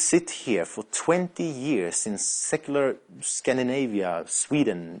we sit here for 20 years in secular Scandinavia,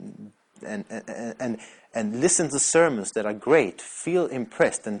 Sweden, and listen to sermons that are great, feel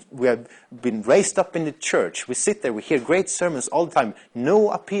impressed, and we have been raised up in the church. We sit there, we hear great sermons all the time.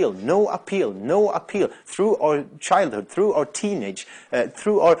 No appeal, no appeal, no appeal. Through our childhood, through our teenage,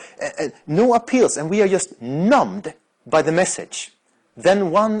 through our... no appeals, and we are just numbed by the message.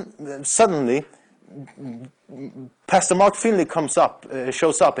 Then suddenly, Pastor Mark Finley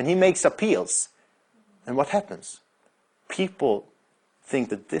shows up, and he makes appeals. And what happens? People think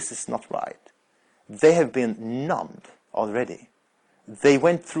that this is not right. They have been numbed already. They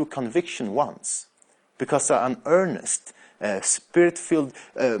went through conviction once because an earnest, spirit-filled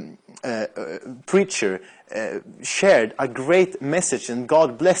preacher shared a great message, and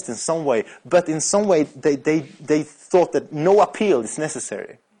God blessed in some way. But in some way, they thought that no appeal is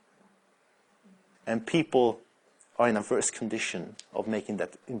necessary. And people are in a worse condition of making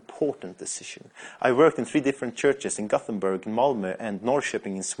that important decision. I worked in 3 different churches in Gothenburg, in Malmö, and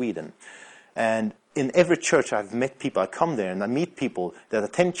Norrköping in Sweden. And in every church I've met people, I come there and I meet people that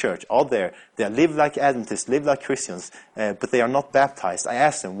attend church, all there. They live like Adventists, live like Christians, but they are not baptized. I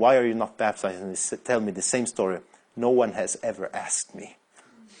ask them, why are you not baptized? And they tell me the same story. No one has ever asked me.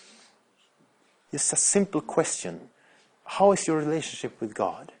 It's a simple question. How is your relationship with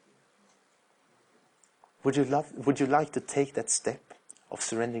God? Would you like to take that step of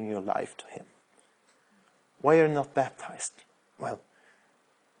surrendering your life to Him? Why are you not baptized? Well,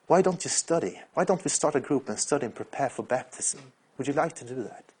 why don't you study? Why don't we start a group and study and prepare for baptism? Would you like to do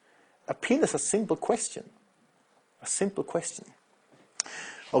that? Appeal is a simple question. A simple question.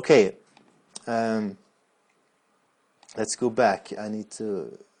 Okay. Let's go back. I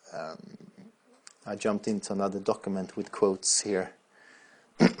jumped into another document with quotes here.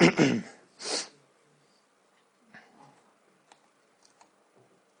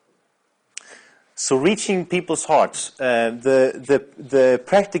 So reaching people's hearts, the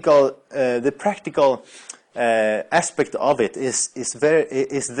practical aspect of it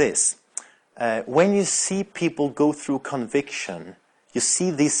is this: when you see people go through conviction, you see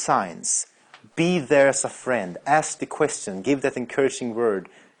these signs. Be there as a friend. Ask the question. Give that encouraging word.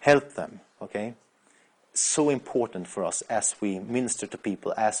 Help them. Okay, so important for us as we minister to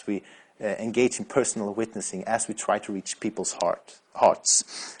people, as we engage in personal witnessing, as we try to reach people's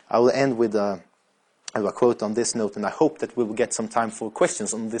hearts. I will end with a quote on this note, and I hope that we will get some time for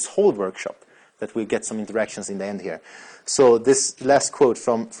questions on this whole workshop, that we'll get some interactions in the end here. So this last quote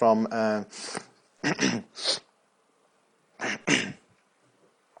from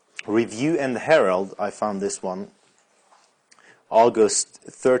Review and Herald, I found this one, August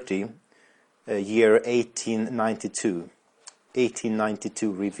 30, year 1892.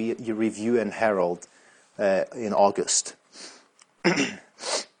 1892, Review and Herald in August.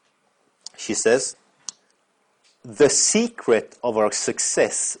 She says, the secret of our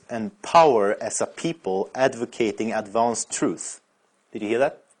success and power as a people advocating advanced truth. Did you hear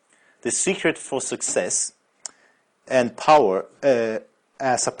that? The secret for success and power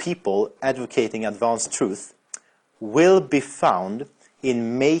as a people advocating advanced truth will be found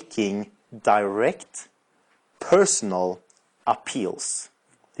in making direct, personal appeals.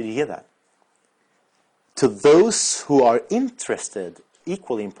 Did you hear that? To those who are interested,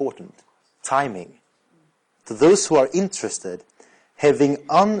 equally important, timing. To those who are interested, having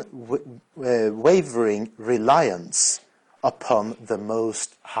unwavering reliance upon the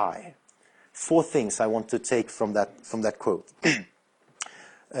Most High. 4 things I want to take from that quote.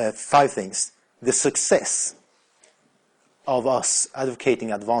 5 things. The success of us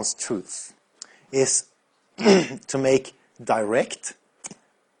advocating advanced truth is to make direct,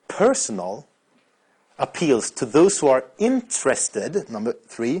 personal appeals to those who are interested, number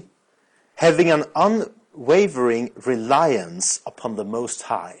 3, having an unwavering reliance upon the Most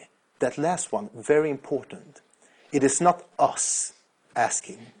High. That last one, very important. It is not us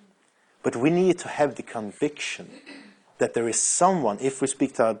asking, but we need to have the conviction that there is someone, if we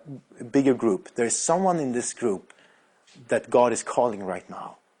speak to a bigger group, there is someone in this group that God is calling right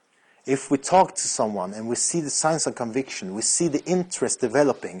now. If we talk to someone and we see the signs of conviction, we see the interest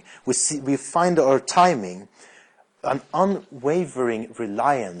developing, we find our timing, an unwavering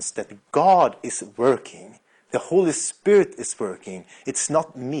reliance that God is working, the Holy Spirit is working. It's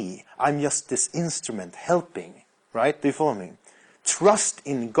not me. I'm just this instrument helping. Right? Do you follow me? Trust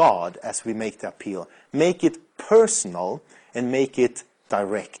in God as we make the appeal. Make it personal and make it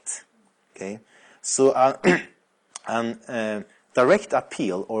direct. Okay? So direct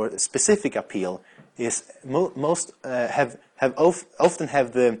appeal or specific appeal is often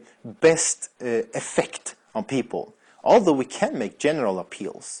have the best effect on people. Although we can make general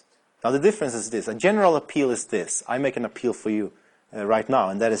appeals. Now the difference is this. A general appeal is this. I make an appeal for you right now,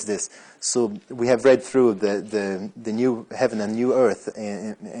 and that is this. So we have read through the new heaven and new earth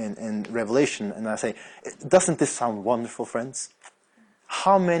in Revelation, and I say, doesn't this sound wonderful, friends?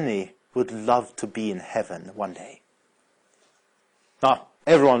 How many would love to be in heaven one day? Now,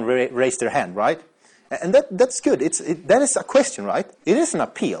 everyone raised their hand, right? And that's good. That is a question, right? It is an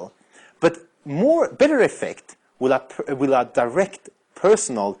appeal, but better effect will a direct,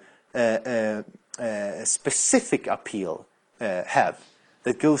 personal, specific appeal have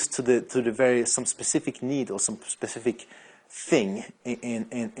that goes to some specific need or some specific thing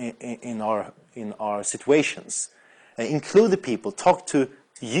in our situations. Include the people. Talk to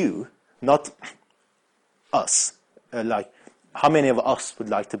you, not us. Like how many of us would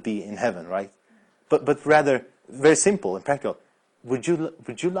like to be in heaven, right? But rather very simple and practical. Would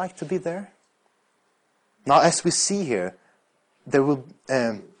you like to be there? Now, as we see here, there will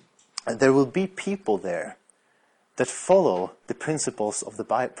be people there that follow the principles of the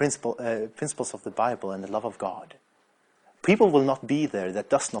Bible and the love of God. People will not be there that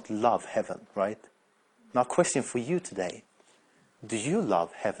does not love heaven, right? Now, question for you today: do you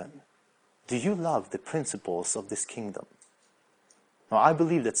love heaven? Do you love the principles of this kingdom? Now, I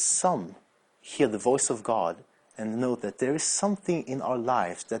believe that some hear the voice of God and know that there is something in our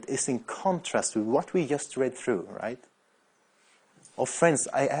lives that is in contrast with what we just read through, right? Oh, friends,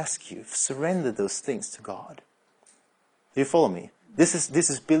 I ask you, surrender those things to God. Do you follow me? This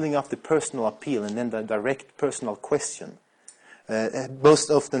is building up the personal appeal and then the direct personal question.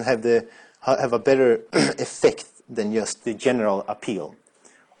 Most often have a better effect than just the general appeal.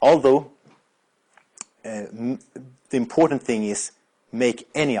 Although, the important thing is make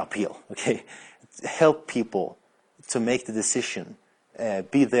any appeal, okay? Help people to make the decision.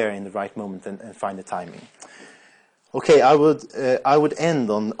 Be there in the right moment and find the timing. Okay, I would end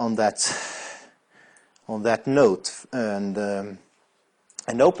on that note and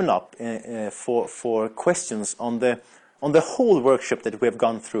open up for questions on the whole workshop that we have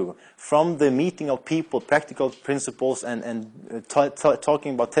gone through, from the meeting of people, practical principles, and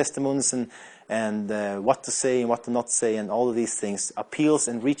talking about testimonies and what to say and what to not say, and all of these things, appeals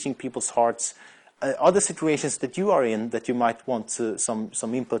and reaching people's hearts. Other situations that you are in that you might want some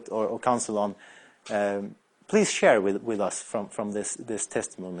input or counsel on, please share with us from this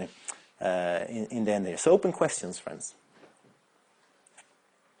testimony in the end here. So open questions, friends.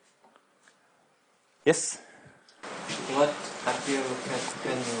 Yes? What appeal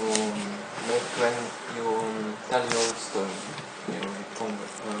can you make when you tell your story, your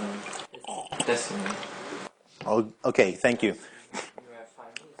testimony? Oh, okay, thank you. You have 5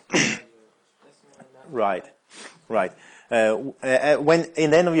 minutes to tell your testimony. Right. When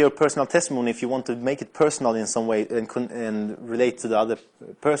in the end of your personal testimony, if you want to make it personal in some way and relate to the other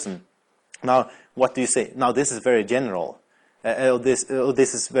person, Now, what do you say? Now, this is very general. This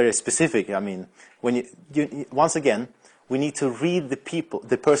is very specific. I mean, when once again, we need to read the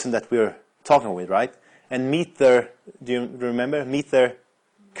person that we're talking with, right? And meet their, do you remember? Meet their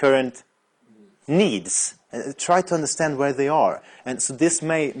current needs. Try to understand where they are. And so this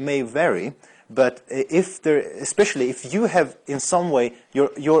may vary, but especially if you have in some way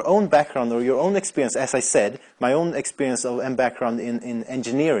your own background or your own experience, as I said, my own experience and background in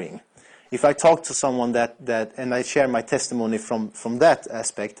engineering. If I talk to someone that and I share my testimony from that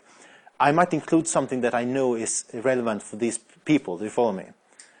aspect, I might include something that I know is relevant for these people. Do you follow me?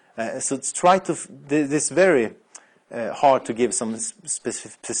 So try to. This very hard to give some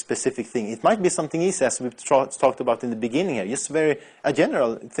specific thing. It might be something easy, as we've talked about in the beginning here. Just a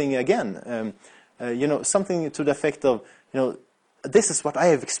general thing again. Something to the effect of, this is what I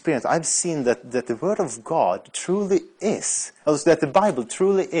have experienced. I've seen that the Word of God truly is, or that the Bible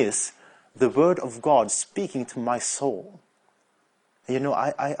truly is the Word of God speaking to my soul.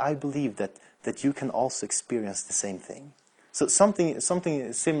 I believe that you can also experience the same thing. So something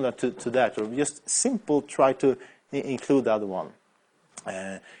similar to that, or just simple, try to include the other one.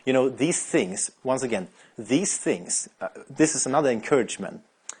 These things, once again, this is another encouragement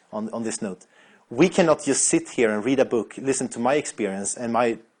on this note. We cannot just sit here and read a book, listen to my experience and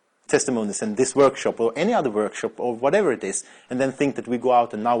my testimonies and this workshop or any other workshop or whatever it is, and then think that we go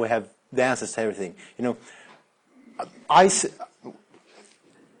out and now we have the answers to everything. I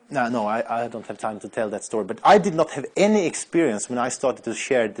don't have time to tell that story, but I did not have any experience when I started to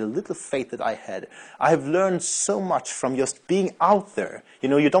share the little faith that I had. I have learned so much from just being out there.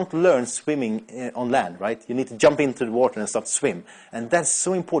 You don't learn swimming on land, right? You need to jump into the water and start to swim. And that's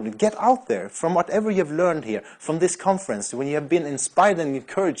so important. Get out there from whatever you've learned here, from this conference, when you have been inspired and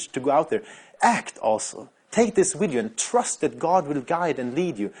encouraged to go out there. Act also. Take this with you and trust that God will guide and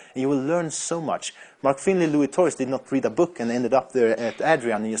lead you, and you will learn so much. Mark Finley, Louis Torres did not read a book and ended up there at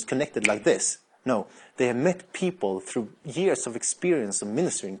Adrian and just connected like this. No, they have met people through years of experience of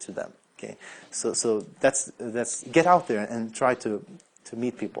ministering to them. Okay, so that's get out there and try to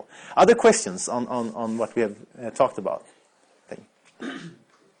meet people. Other questions on what we have talked about? Thank you.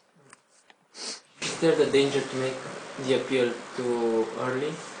 Is there the danger to make the appeal too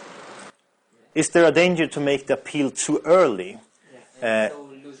early? Is there a danger to make the appeal too early? Yeah, and so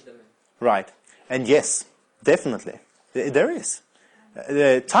lose the man. Right. And yes, definitely. There is.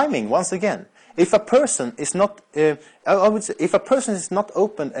 Timing, once again. If a person is not, I would say, if a person is not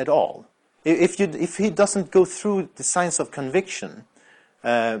open at all, if he doesn't go through the signs of conviction,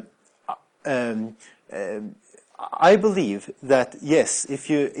 I believe that yes, if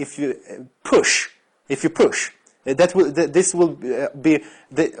you push, this will be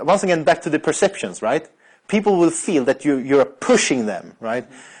once again back to the perceptions, right? People will feel that you're pushing them, right?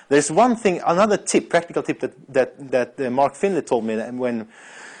 There's one thing, another tip, practical tip that Mark Finley told me when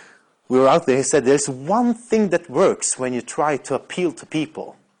we were out there. He said there's one thing that works when you try to appeal to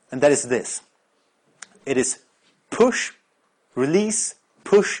people, and that is this. It is push, release,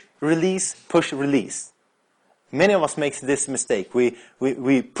 push, release, push, release. Many of us make this mistake. We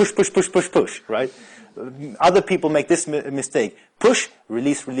push, right? Other people make this mistake. Push,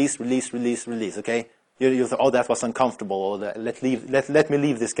 release, release, release, release, release, okay? You think, oh, that was uncomfortable, or let me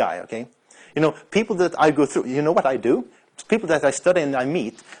leave this guy, okay? People that I go through, you know what I do? People that I study and I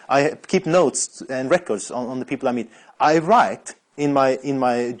meet, I keep notes and records on the people I meet. I write in my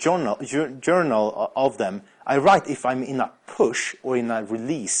journal of them, I write if I'm in a push or in a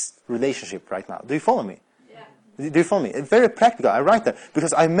release relationship right now. Do you follow me? Do you follow me? It's very practical. I write that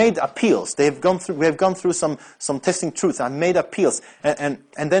because I made appeals. We have gone through some testing truths. I made appeals, and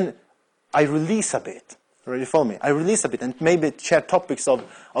then I release a bit. Do you follow me? I release a bit and maybe share topics of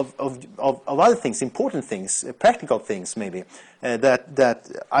other things, important things, practical things maybe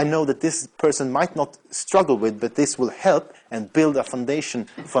that I know that this person might not struggle with, but this will help and build a foundation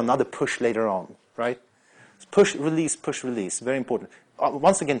for another push later on. Right? Push, release, very important.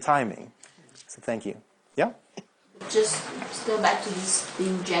 Once again, timing. So thank you. Yeah. Just still back to this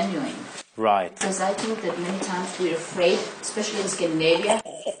being genuine. Right. Because I think that many times we're afraid, especially in Scandinavia,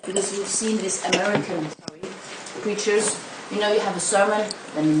 because we've seen this American preachers. You have a sermon,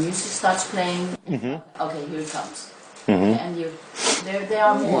 then the music starts playing. Mm-hmm. Okay, here it comes. Mm-hmm. And there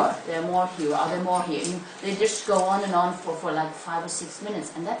are more. There are more here. Are there more here? They just go on and on for like 5 or 6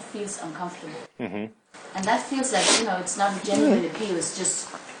 minutes, and that feels uncomfortable. Mm-hmm. And that feels like it's not a genuine appeal. It's just.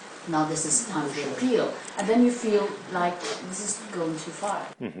 Now this is time to appeal. And then you feel like this is going too far.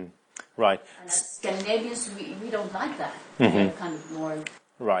 Mm-hmm. Right. And as Scandinavians, we don't like that. Mm-hmm. We're kind of more...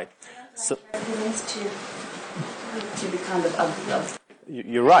 Right. So it needs to be kind of...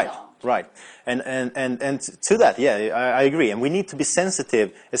 You're right. Right. And to that, yeah, I agree. And we need to be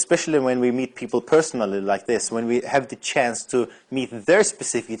sensitive, especially when we meet people personally like this, when we have the chance to meet their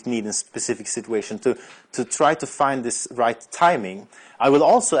specific need and specific situation, to try to find this right timing. I will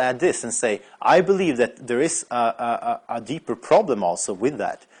also add this and say, I believe that there is a deeper problem also with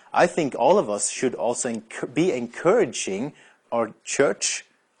that. I think all of us should also be encouraging our church,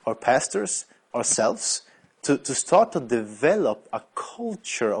 our pastors, ourselves, to start to develop a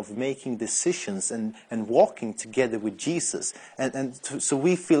culture of making decisions and walking together with Jesus. So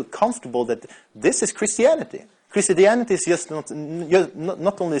we feel comfortable that this is Christianity. Christianity is just not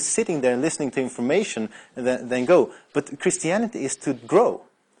only sitting there and listening to information and then go, but Christianity is to grow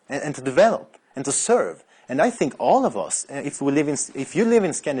and to develop and to serve. And I think all of us, if you live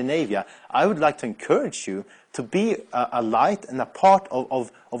in Scandinavia, I would like to encourage you to be a light and a part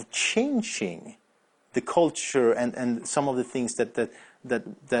of changing the culture and some of the things that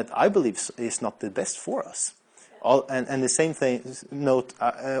I believe is not the best for us. And the same thing note,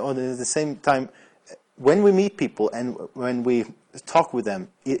 or the same time, when we meet people and when we talk with them,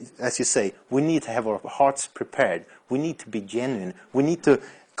 as you say, we need to have our hearts prepared. We need to be genuine. We need to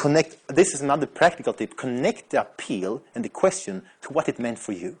connect. This is another practical tip. Connect the appeal and the question to what it meant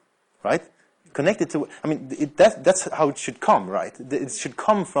for you, right? Connected to, I mean, that's how it should come, right? It should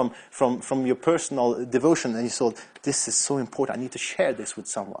come from your personal devotion, and you thought, this is so important, I need to share this with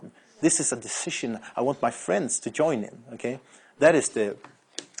someone. This is a decision I want my friends to join in, okay? That is the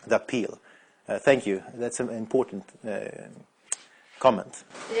appeal. Thank you. That's an important comment.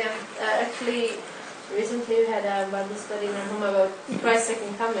 Yeah, actually, recently we had a Bible study in our home about Christ's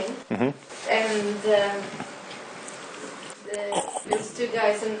second coming. Mm-hmm. And those two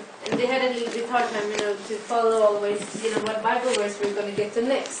guys, and they had a little bit hard time, to follow always, what Bible verse we're going to get to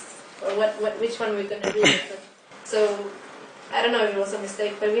next, or which one we're going to read. So, I don't know if it was a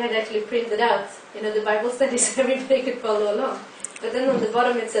mistake, but we had actually printed out, the Bible studies so everybody could follow along. But then on the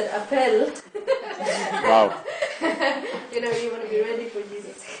bottom it said appel. Wow. You want to be ready for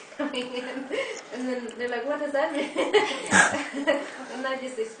Jesus coming in. And then they're like, what does that mean? And I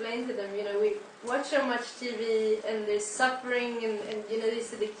just explained to them, we watch so much TV and there's suffering and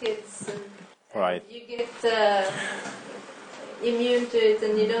these are the kids. And right. You get immune to it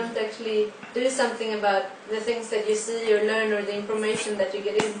and you don't actually do something about the things that you see or learn or the information that you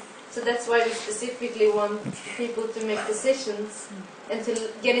get in. So that's why we specifically want people to make decisions and to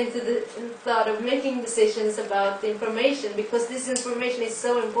get into the thought of making decisions about the information, because this information is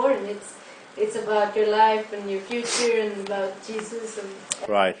so important. It's about your life and your future and about Jesus.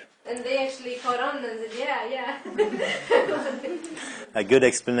 Right. And they actually caught on and said, yeah. A good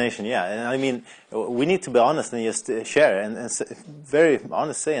explanation, yeah. And I mean, we need to be honest and just share and very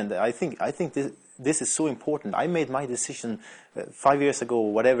honest say. And I think this is so important. I made my decision 5 years ago,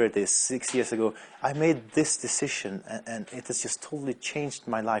 whatever it is, 6 years ago. I made this decision, and it has just totally changed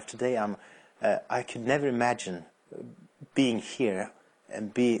my life. Today, I could never imagine being here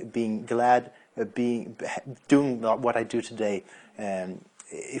and being glad, doing what I do today.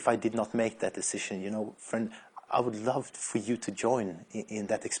 If I did not make that decision, friend, I would love for you to join in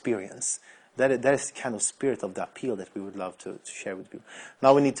that experience. That is the kind of spirit of the appeal that we would love to share with you.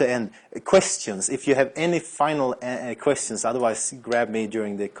 Now we need to end. Questions. If you have any final questions, otherwise grab me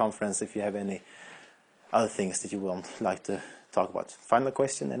during the conference if you have any other things that you would like to talk about. Final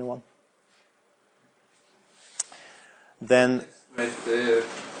question, anyone? Then... If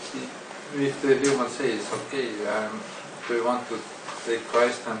the human says, okay, we want to take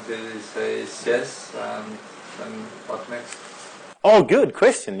Christ until he says yes, and then what next? Oh, good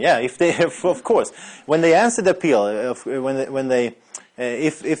question. Yeah, if they, of course, when they answer the appeal,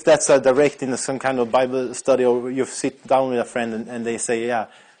 if that's a direct in some kind of Bible study, or you sit down with a friend and they say, yeah,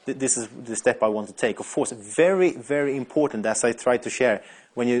 this is the step I want to take. Of course, very, very important, as I try to share,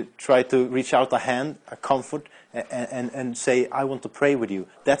 when you try to reach out a hand, a comfort, and say, I want to pray with you.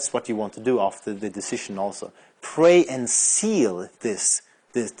 That's what you want to do after the decision also. Pray and seal this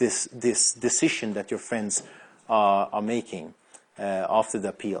decision that your friends are making. After the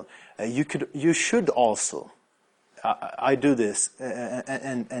appeal, you should also. I do this,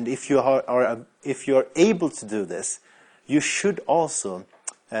 and if you are able to do this, you should also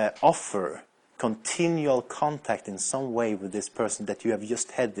offer continual contact in some way with this person that you have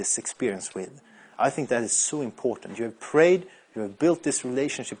just had this experience with. I think that is so important. You have prayed, you have built this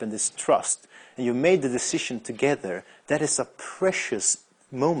relationship and this trust, and you made the decision together. That is a precious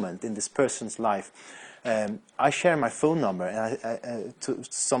moment in this person's life. I share my phone number and to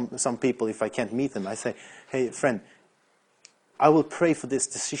some people, if I can't meet them, I say, hey, friend, I will pray for this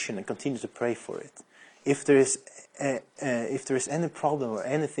decision and continue to pray for it. If there is if there is any problem or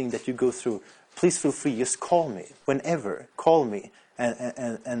anything that you go through, please feel free. Just call me whenever. Call me,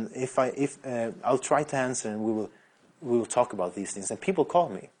 and if I'll try to answer, and we will talk about these things. And people call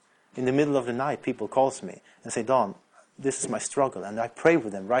me in the middle of the night. People calls me and say, Don, this is my struggle, and I pray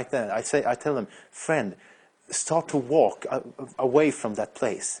with them right there. I tell them, friend, start to walk away from that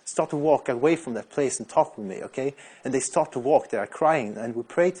place. Start to walk away from that place and talk with me, okay? And they start to walk. They are crying, and we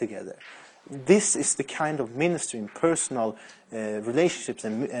pray together. This is the kind of ministry in personal relationships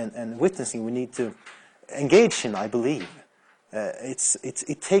and witnessing we need to engage in, I believe.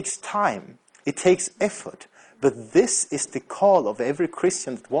 It takes time. It takes effort. But this is the call of every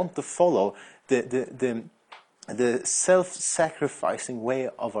Christian that wants to follow the self-sacrificing way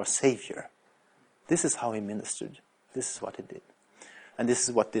of our Savior. This is how he ministered. This is what he did. And this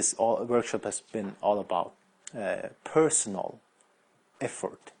is what this workshop has been all about. Personal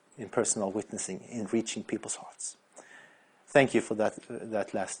effort in personal witnessing, in reaching people's hearts. Thank you for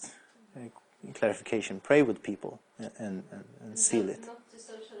that last clarification. Pray with people and seal it. Not to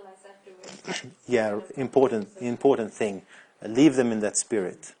socialize afterwards. Yeah, important thing. Leave them in that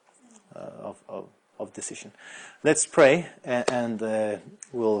spirit of decision. Let's pray, and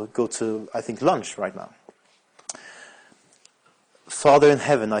we'll go to, I think, lunch right now. Father in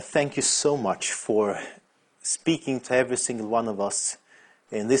heaven, I thank you so much for speaking to every single one of us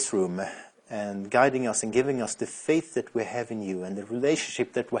in this room and guiding us and giving us the faith that we have in you and the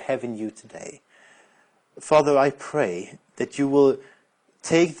relationship that we have in you today. Father, I pray that you will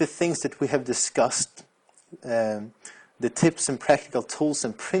take the things that we have discussed, the tips and practical tools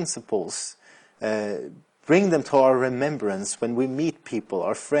and principles, bring them to our remembrance when we meet people,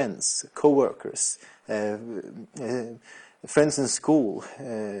 our friends, co-workers, friends in school,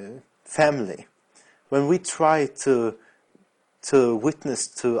 family. When we try to witness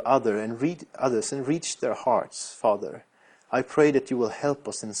to others and reach their hearts, Father, I pray that you will help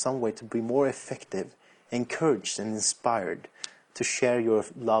us in some way to be more effective, encouraged and inspired to share your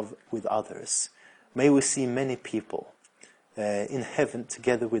love with others. May we see many people in heaven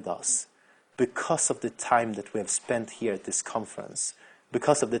together with us because of the time that we have spent here at this conference,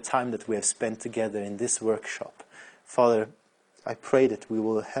 because of the time that we have spent together in this workshop. Father, I pray that we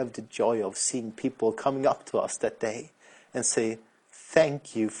will have the joy of seeing people coming up to us that day and say,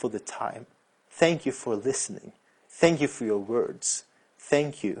 thank you for the time. Thank you for listening. Thank you for your words.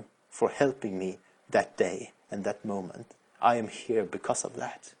 Thank you for helping me that day and that moment. I am here because of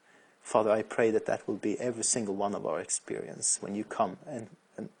that. Father, I pray that that will be every single one of our experience when you come and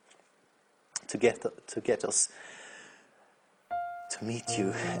to get us to meet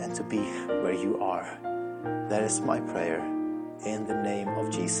you and to be where you are. That is my prayer in the name of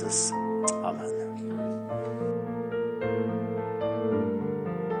Jesus. Amen.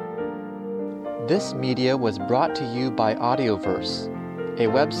 This media was brought to you by Audioverse, a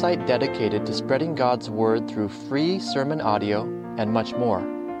website dedicated to spreading God's Word through free sermon audio and much more.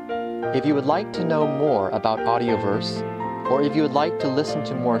 If you would like to know more about Audioverse, or if you would like to listen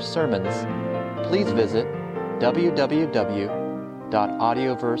to more sermons, please visit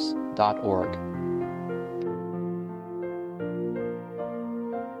www.audioverse.org.